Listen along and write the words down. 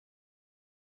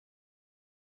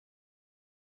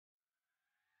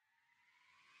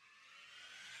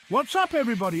What's up,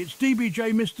 everybody? It's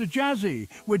DBJ Mr. Jazzy.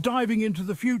 We're diving into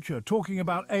the future, talking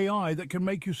about AI that can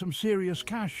make you some serious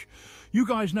cash. You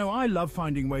guys know I love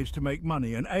finding ways to make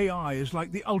money, and AI is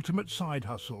like the ultimate side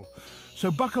hustle.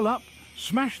 So buckle up,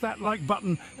 smash that like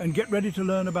button, and get ready to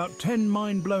learn about 10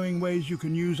 mind-blowing ways you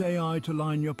can use AI to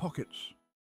line your pockets.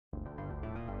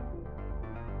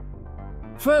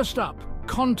 First up,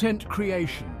 content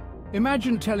creation.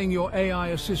 Imagine telling your AI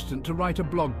assistant to write a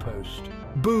blog post.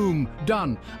 Boom,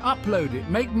 done. Upload it,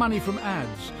 make money from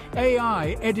ads.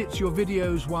 AI edits your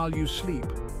videos while you sleep.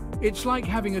 It's like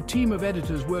having a team of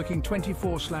editors working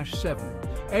 24/7.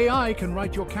 AI can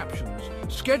write your captions,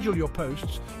 schedule your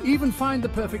posts, even find the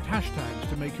perfect hashtags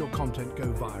to make your content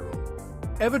go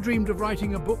viral. Ever dreamed of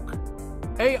writing a book?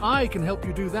 AI can help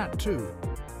you do that too.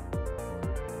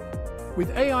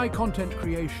 With AI content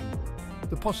creation,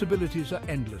 the possibilities are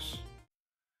endless.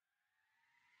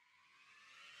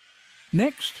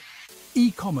 Next,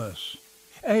 e-commerce.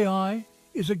 AI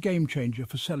is a game changer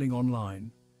for selling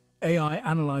online. AI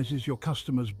analyzes your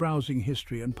customers' browsing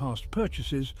history and past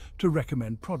purchases to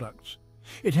recommend products.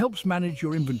 It helps manage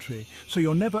your inventory so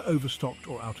you're never overstocked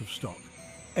or out of stock.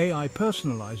 AI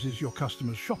personalizes your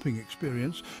customers' shopping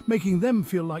experience, making them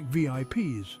feel like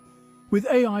VIPs. With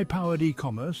AI-powered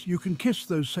e-commerce, you can kiss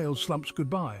those sales slumps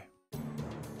goodbye.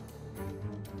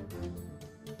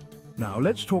 Now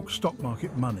let's talk stock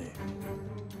market money.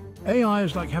 AI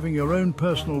is like having your own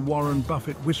personal Warren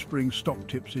Buffett whispering stock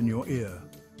tips in your ear.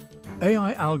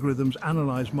 AI algorithms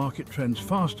analyze market trends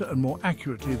faster and more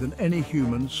accurately than any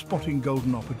human, spotting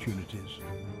golden opportunities.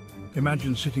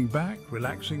 Imagine sitting back,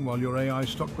 relaxing while your AI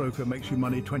stockbroker makes you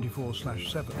money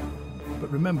 24/7.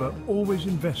 But remember, always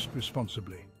invest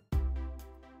responsibly.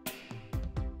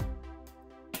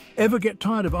 Ever get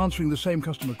tired of answering the same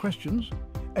customer questions?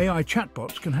 AI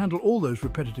chatbots can handle all those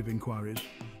repetitive inquiries.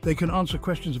 They can answer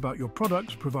questions about your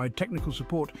products, provide technical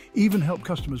support, even help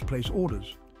customers place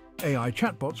orders. AI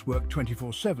chatbots work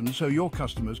 24/7 so your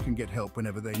customers can get help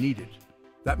whenever they need it.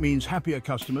 That means happier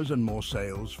customers and more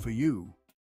sales for you.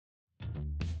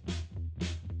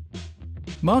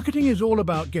 Marketing is all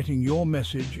about getting your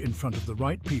message in front of the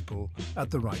right people at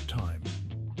the right time.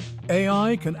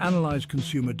 AI can analyze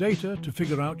consumer data to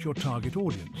figure out your target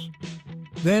audience.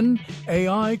 Then,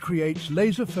 AI creates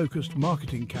laser-focused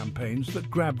marketing campaigns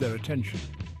that grab their attention.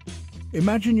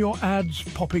 Imagine your ads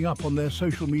popping up on their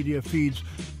social media feeds,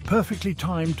 perfectly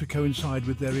timed to coincide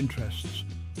with their interests.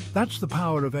 That's the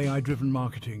power of AI-driven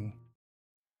marketing.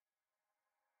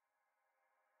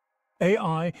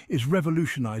 AI is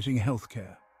revolutionizing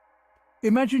healthcare.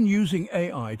 Imagine using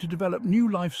AI to develop new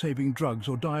life-saving drugs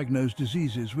or diagnose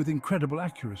diseases with incredible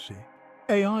accuracy.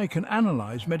 AI can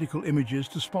analyze medical images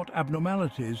to spot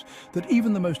abnormalities that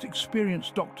even the most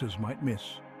experienced doctors might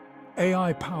miss.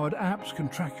 AI-powered apps can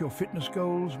track your fitness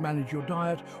goals, manage your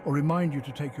diet, or remind you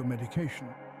to take your medication.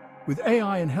 With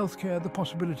AI in healthcare, the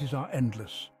possibilities are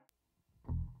endless.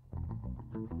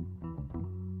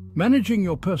 Managing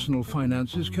your personal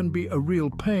finances can be a real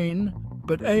pain,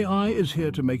 but AI is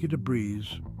here to make it a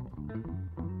breeze.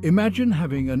 Imagine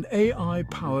having an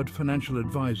AI-powered financial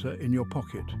advisor in your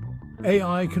pocket.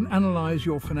 AI can analyze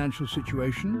your financial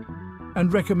situation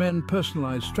and recommend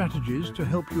personalized strategies to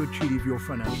help you achieve your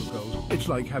financial goals. It's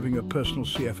like having a personal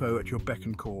CFO at your beck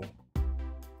and call.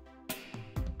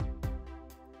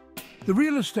 The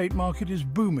real estate market is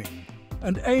booming,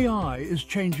 and AI is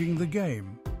changing the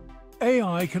game.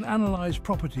 AI can analyze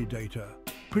property data,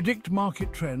 predict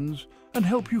market trends, and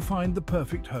help you find the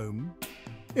perfect home.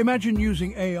 Imagine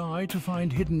using AI to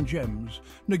find hidden gems,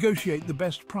 negotiate the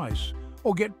best price,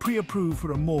 or get pre-approved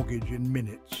for a mortgage in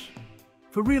minutes.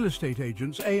 For real estate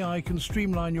agents, AI can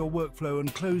streamline your workflow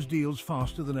and close deals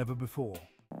faster than ever before.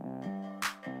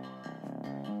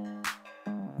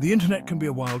 The internet can be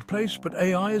a wild place, but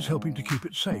AI is helping to keep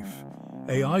it safe.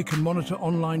 AI can monitor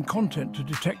online content to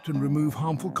detect and remove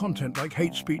harmful content like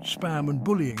hate speech, spam, and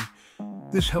bullying.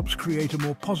 This helps create a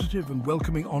more positive and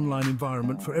welcoming online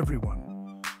environment for everyone.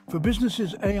 For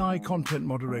businesses, AI content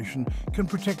moderation can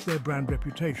protect their brand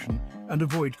reputation and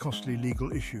avoid costly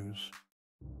legal issues.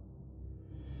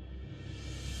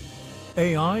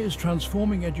 AI is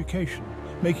transforming education,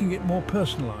 making it more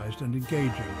personalized and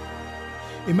engaging.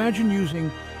 Imagine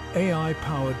using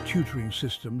AI-powered tutoring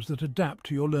systems that adapt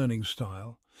to your learning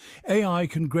style. AI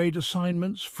can grade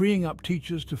assignments, freeing up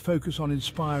teachers to focus on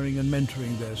inspiring and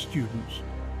mentoring their students.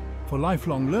 For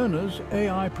lifelong learners,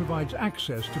 AI provides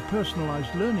access to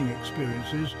personalized learning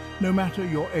experiences no matter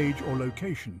your age or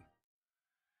location.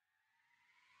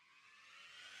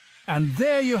 And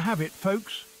there you have it,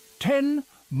 folks. 10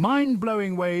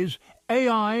 mind-blowing ways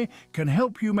AI can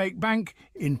help you make bank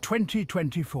in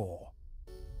 2024.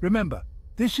 Remember,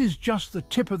 this is just the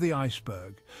tip of the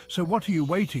iceberg. So what are you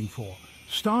waiting for?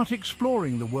 Start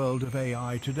exploring the world of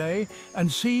AI today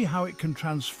and see how it can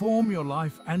transform your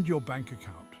life and your bank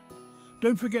account.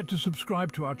 Don't forget to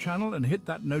subscribe to our channel and hit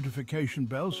that notification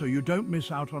bell so you don't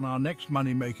miss out on our next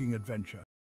money-making adventure.